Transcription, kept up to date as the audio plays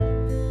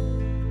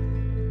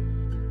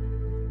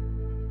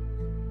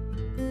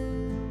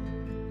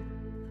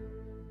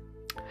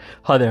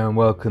Hi there and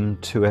welcome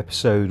to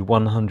episode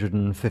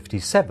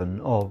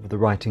 157 of the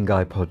Writing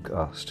Guy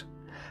podcast.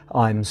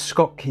 I'm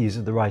Scott Keys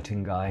of the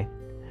Writing Guy,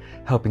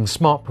 helping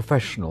smart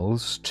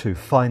professionals to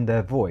find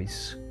their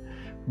voice,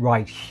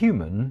 write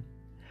human,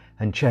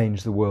 and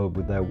change the world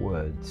with their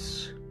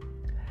words.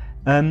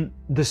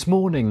 This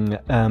morning,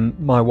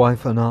 my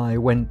wife and I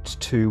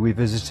we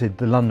visited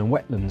the London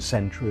Wetlands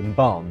Centre in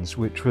Barnes,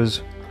 which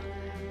was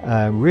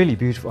really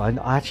beautiful. I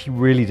actually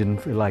really didn't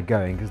feel like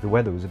going because the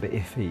weather was a bit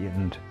iffy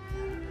and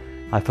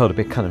I felt a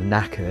bit kind of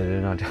knackered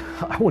and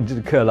I wanted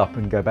to curl up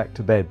and go back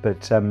to bed,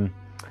 but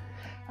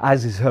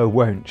as is her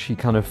wont, she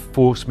kind of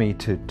forced me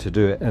to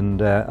do it,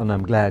 and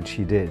I'm glad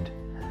she did.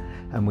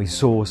 And we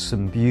saw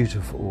some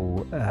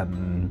beautiful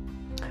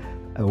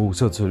all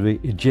sorts of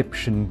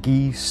Egyptian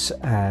geese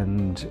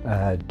and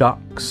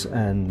ducks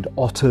and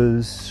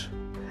otters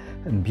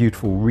and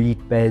beautiful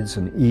reed beds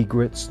and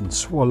egrets and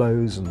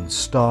swallows and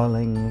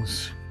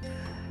starlings.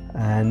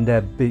 And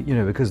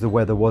because the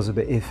weather was a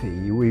bit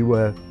iffy, we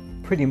were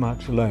pretty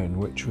much alone,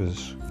 which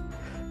was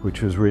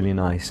really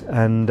nice.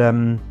 And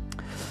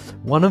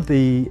one of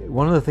the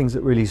things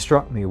that really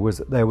struck me was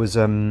that there was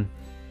around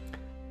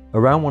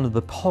one of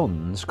the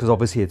ponds, because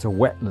obviously it's a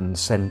wetland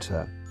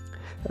centre,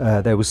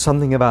 there was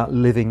something about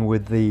living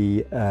with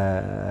the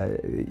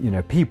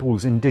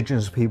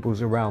indigenous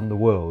peoples around the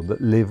world that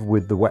live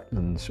with the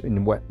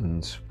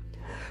wetlands.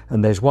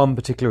 And there's one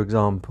particular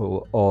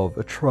example of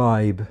a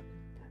tribe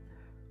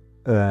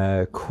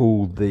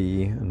called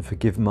and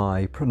forgive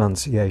my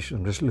pronunciation,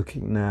 I'm just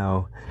looking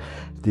now,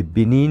 the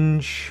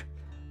Bininj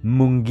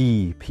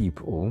Mungi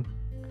people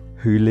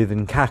who live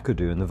in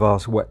Kakadu, in the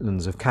vast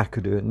wetlands of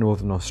Kakadu in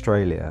northern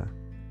Australia,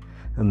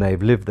 and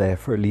they've lived there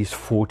for at least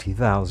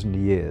 40,000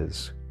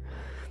 years.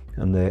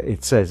 And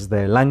it says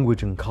their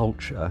language and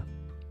culture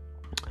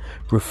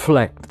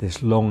reflect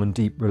this long and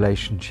deep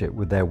relationship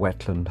with their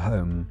wetland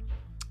home.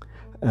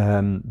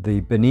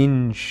 The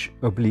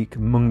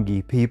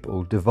Bininj/Mungi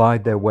people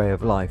divide their way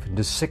of life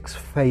into 6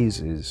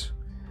 phases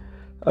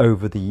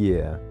over the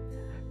year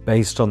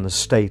based on the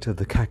state of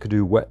the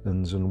Kakadu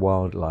wetlands and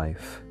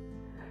wildlife.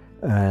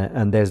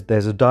 And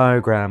there's a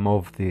diagram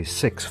of the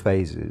 6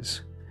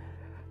 phases.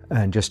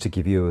 And just to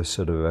give you a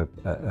sort of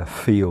a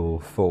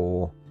feel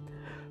for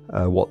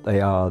what they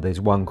are,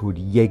 there's one called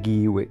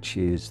Yegi, which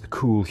is the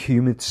cool,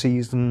 humid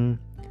season,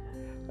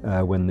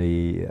 when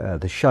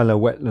the shallow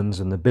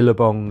wetlands and the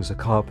billabongs are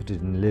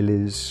carpeted in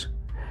lilies.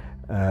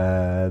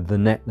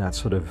 That's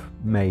sort of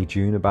May,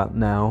 June, about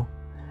now.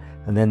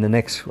 And then the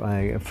next,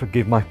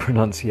 forgive my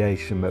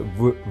pronunciation, but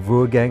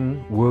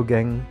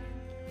Wurgeng,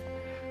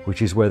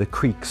 which is where the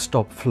creeks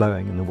stop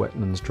flowing and the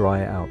wetlands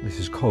dry out. This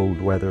is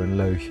cold weather and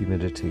low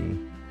humidity.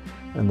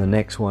 And the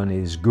next one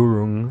is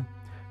Gurung,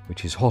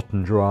 which is hot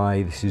and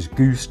dry. This is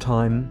goose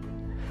time.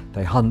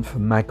 They hunt for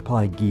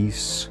magpie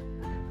geese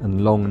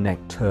and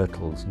long-necked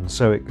turtles, and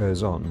so it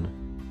goes on.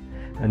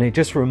 And it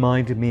just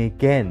reminded me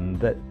again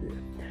that,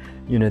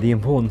 the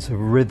importance of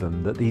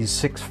rhythm, that these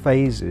 6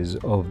 phases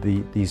of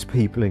these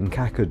people in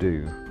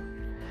Kakadu,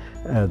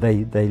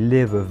 they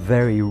live a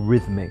very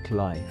rhythmic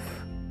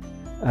life.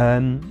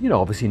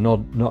 Obviously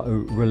not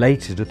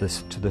related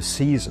to the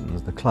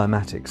seasons, the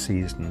climatic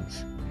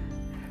seasons,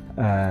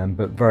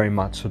 but very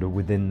much sort of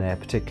within their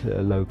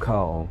particular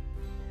locale.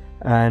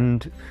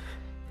 And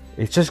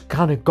it's just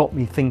kind of got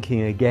me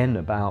thinking again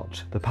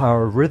about the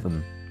power of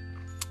rhythm,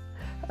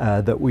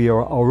 that we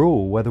are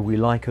all, whether we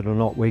like it or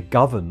not, we're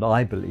governed,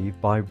 I believe,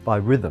 by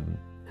rhythm,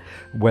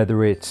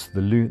 whether it's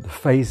the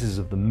phases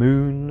of the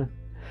moon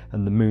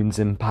and the moon's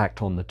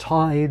impact on the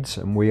tides,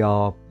 and we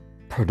are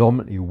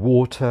predominantly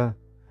water,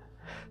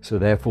 so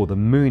therefore the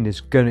moon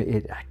it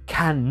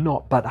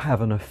cannot but have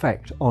an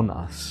effect on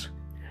us.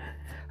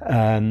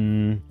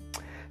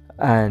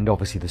 And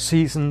obviously the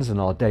seasons and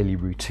our daily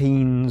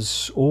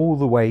routines, all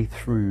the way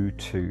through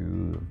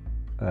to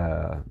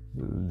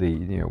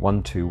the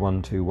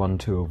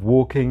 1-2-1-2-1-2 of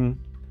walking,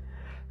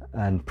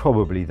 and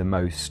probably the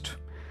most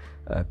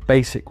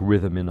basic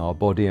rhythm in our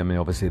body. I mean,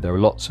 obviously there are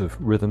lots of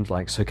rhythms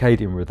like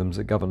circadian rhythms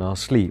that govern our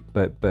sleep,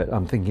 but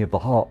I'm thinking of the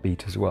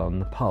heartbeat as well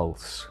and the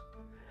pulse.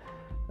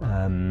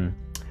 And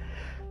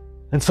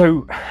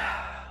so,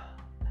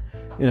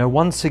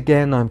 once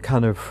again,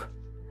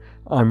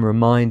 I'm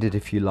reminded,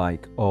 if you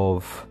like,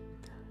 of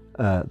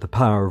the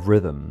power of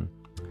rhythm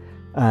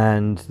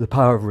and the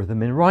power of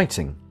rhythm in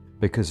writing,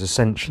 because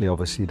essentially,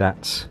 obviously,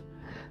 that's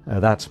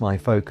my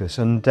focus.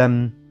 And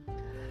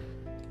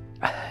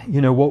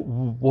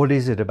what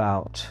is it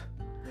about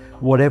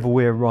whatever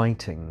we're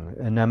writing,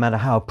 and no matter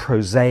how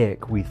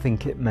prosaic we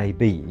think it may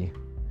be,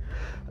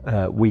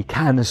 we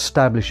can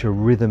establish a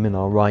rhythm in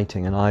our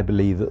writing, and I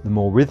believe that the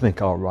more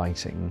rhythmic our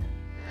writing,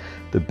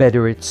 the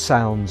better it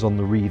sounds on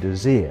the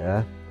reader's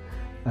ear,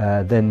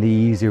 then the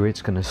easier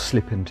it's going to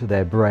slip into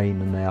their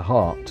brain and their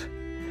heart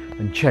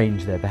and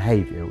change their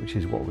behaviour, which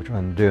is what we're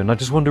trying to do. And I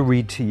just want to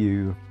read to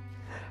you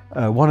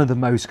one of the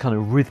most kind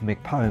of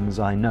rhythmic poems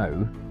I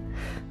know.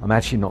 I'm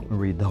actually not going to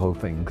read the whole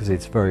thing because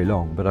it's very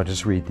long, but I'll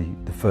just read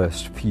the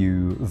first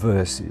few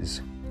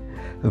verses.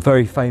 a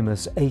very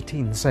famous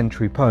 18th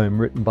century poem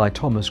written by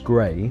Thomas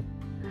Gray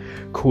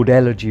called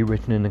Elegy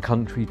Written in a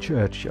Country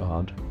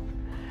Churchyard.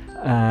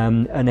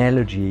 An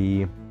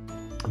elegy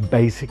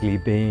basically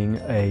being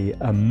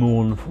a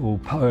mournful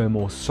poem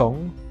or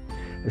song,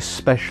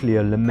 especially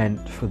a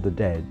lament for the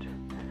dead.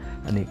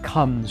 And it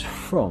comes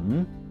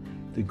from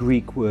the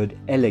Greek word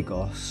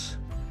elegos,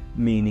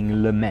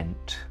 meaning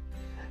lament.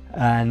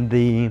 And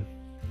the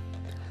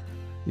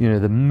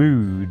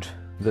mood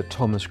that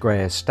Thomas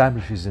Gray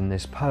establishes in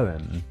this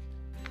poem,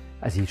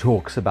 as he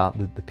talks about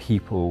the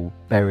people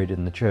buried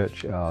in the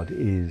churchyard,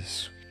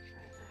 is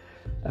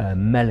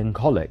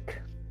melancholic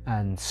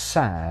and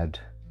sad,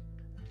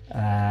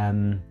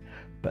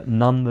 but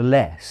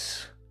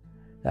nonetheless,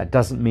 that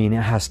doesn't mean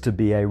it has to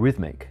be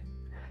arrhythmic.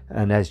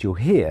 And as you'll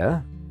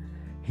hear,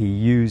 he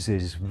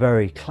uses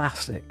very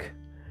classic,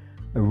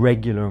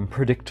 irregular and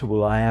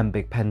predictable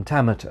iambic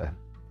pentameter.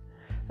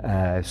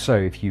 So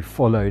if you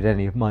followed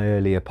any of my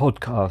earlier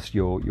podcasts,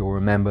 you'll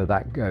remember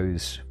that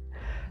goes,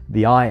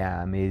 the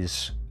iamb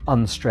is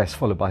unstressed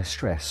followed by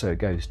stress, so it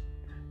goes,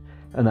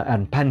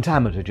 and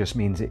pentameter just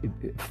means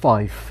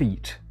 5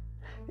 feet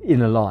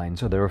in a line,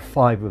 so there are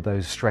 5 of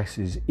those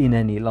stresses in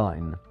any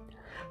line.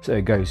 So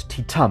it goes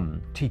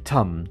ti-tum,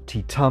 ti-tum,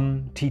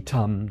 ti-tum,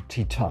 ti-tum,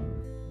 ti-tum.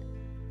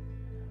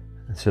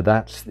 So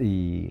that's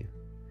the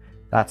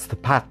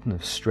pattern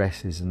of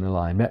stresses in the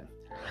line. But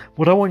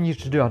what I want you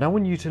to do, I don't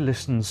want you to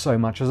listen so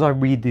much as I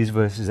read these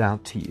verses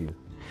out to you.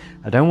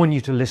 I don't want you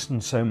to listen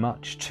so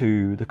much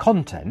to the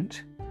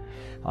content.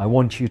 I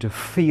want you to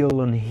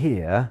feel and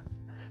hear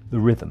the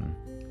rhythm,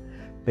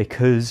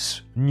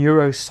 because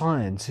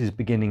neuroscience is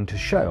beginning to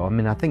show,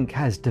 I think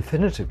has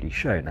definitively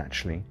shown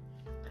actually,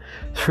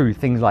 through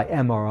things like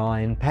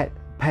MRI and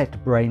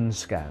PET brain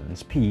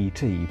scans,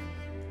 PET,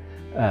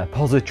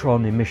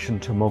 positron emission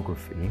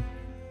tomography.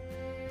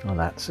 Well,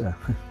 that's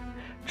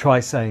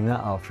try saying that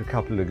after a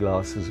couple of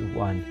glasses of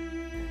wine.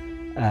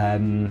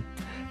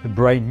 The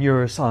brain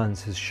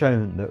neuroscience has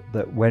shown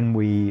that when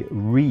we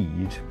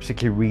read,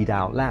 particularly read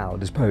out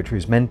loud, as poetry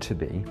is meant to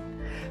be,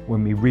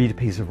 when we read a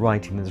piece of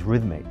writing that's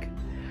rhythmic,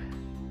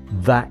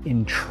 that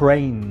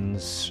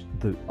entrains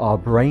our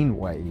brain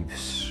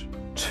waves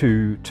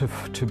to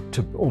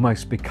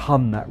almost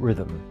become that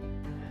rhythm.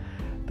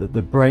 That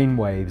the brain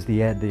waves,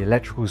 the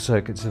electrical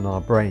circuits in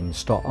our brain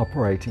start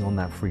operating on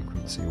that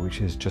frequency, which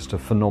is just a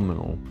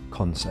phenomenal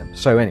concept.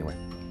 So anyway,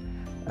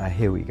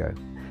 here we go.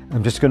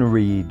 I'm just going to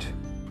read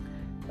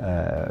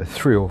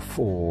 3 or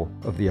 4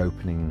 of the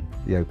opening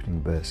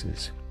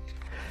verses.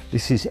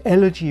 This is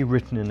Elegy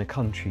Written in a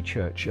Country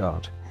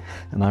Churchyard,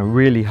 and I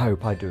really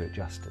hope I do it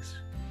justice.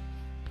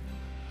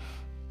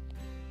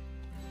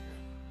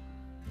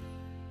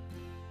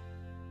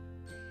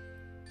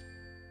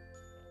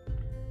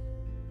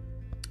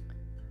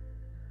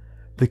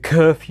 The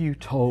curfew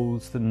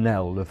tolls the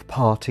knell of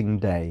parting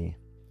day.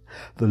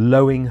 The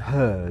lowing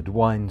herd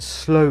winds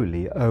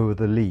slowly o'er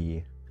the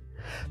lea.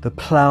 The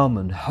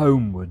ploughman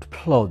homeward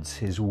plods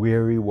his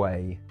weary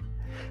way,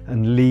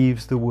 and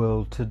leaves the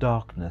world to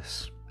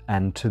darkness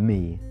and to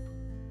me.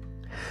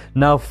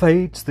 Now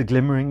fades the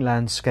glimmering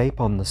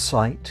landscape on the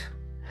sight,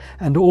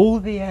 and all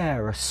the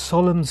air a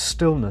solemn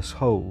stillness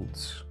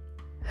holds,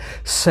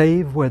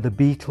 save where the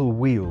beetle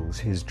wheels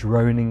his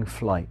droning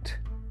flight,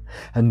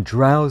 and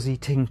drowsy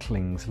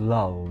tinklings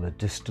lull the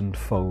distant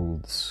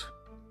folds.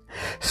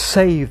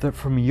 Save that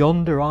from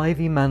yonder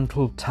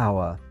ivy-mantled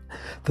tower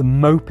the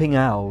moping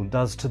owl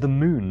does to the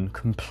moon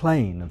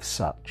complain of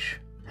such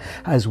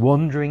as,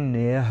 wandering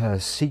near her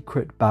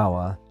secret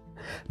bower,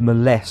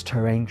 molest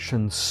her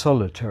ancient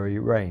solitary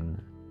reign.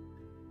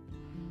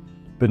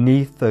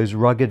 Beneath those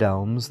rugged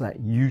elms that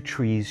yew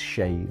trees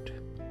shade,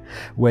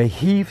 where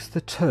heaves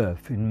the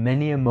turf in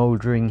many a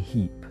mouldering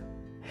heap,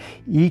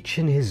 each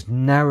in his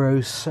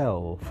narrow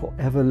cell for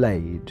ever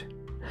laid,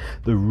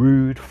 the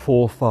rude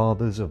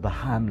forefathers of the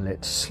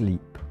hamlet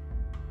sleep.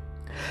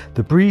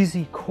 The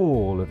breezy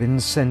call of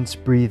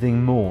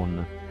incense-breathing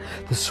morn,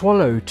 the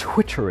swallow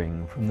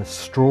twittering from the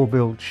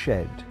straw-built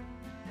shed,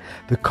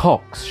 the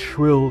cock's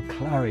shrill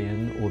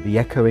clarion or the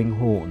echoing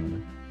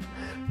horn,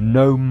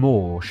 no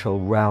more shall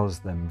rouse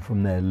them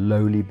from their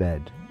lowly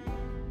bed.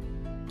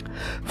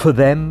 For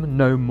them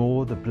no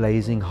more the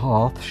blazing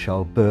hearth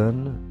shall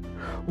burn,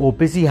 or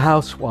busy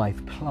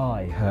housewife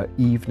ply her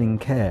evening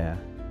care.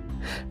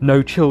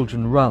 No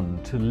children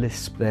run to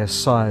lisp their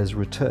sire's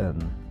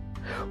return,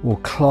 or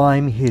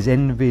climb his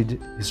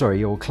knees,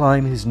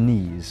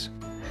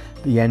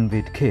 the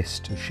envied kiss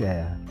to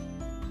share.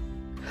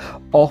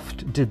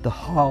 Oft did the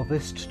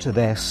harvest to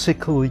their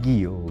sickle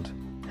yield,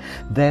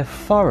 their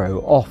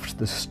furrow oft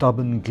the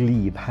stubborn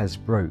glebe has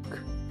broke.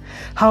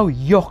 How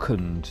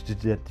jocund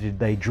did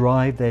they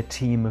drive their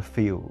team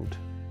afield,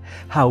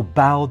 how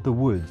bowed the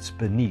woods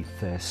beneath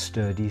their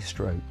sturdy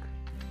stroke.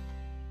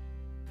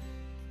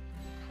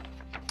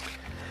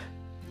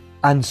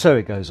 And so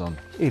it goes on.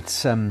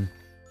 It's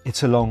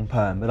a long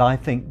poem, but I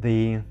think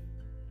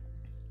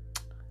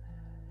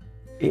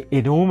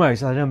it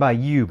almost, I don't know about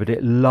you, but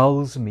it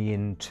lulls me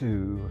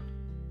into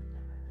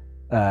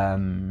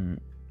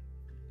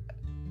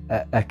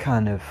a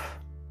kind of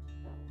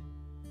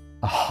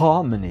a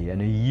harmony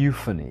and a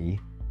euphony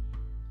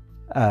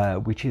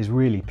which is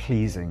really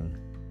pleasing.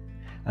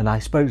 And I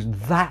suppose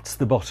that's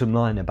the bottom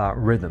line about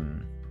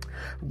rhythm.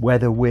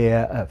 Whether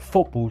we're a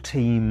football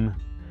team,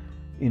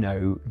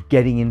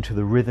 getting into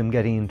the rhythm,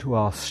 getting into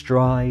our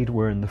stride,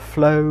 we're in the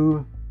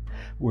flow,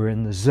 we're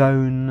in the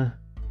zone,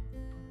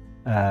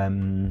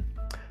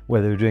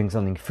 whether we're doing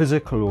something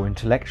physical or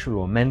intellectual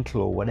or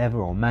mental or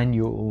whatever, or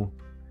manual,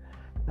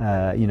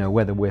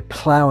 whether we're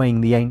ploughing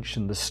the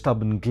ancient, the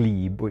stubborn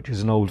glebe, which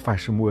is an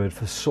old-fashioned word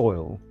for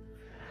soil,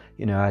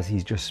 as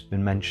he's just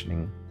been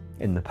mentioning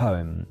in the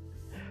poem,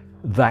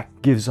 that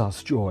gives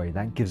us joy,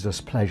 that gives us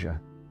pleasure.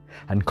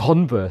 And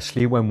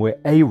conversely, when we're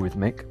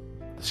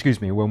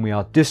when we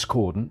are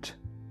discordant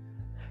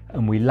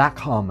and we lack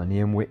harmony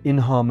and we're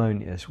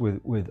inharmonious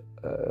with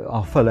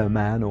our fellow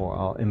man or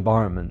our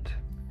environment,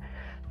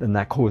 then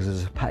that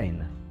causes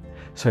pain.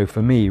 So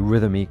for me,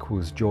 rhythm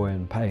equals joy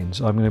and pain.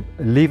 So I'm going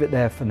to leave it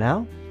there for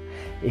now.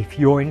 If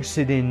you're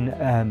interested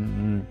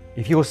in,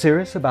 if you're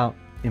serious about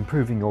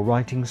improving your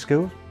writing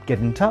skills, get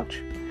in touch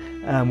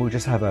and we'll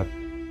just have a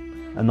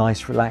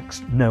nice,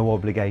 relaxed, no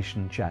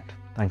obligation chat.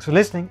 Thanks for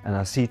listening, and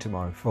I'll see you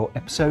tomorrow for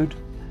episode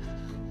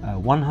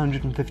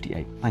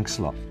 158. Thanks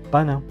a lot.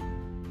 Bye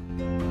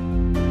now.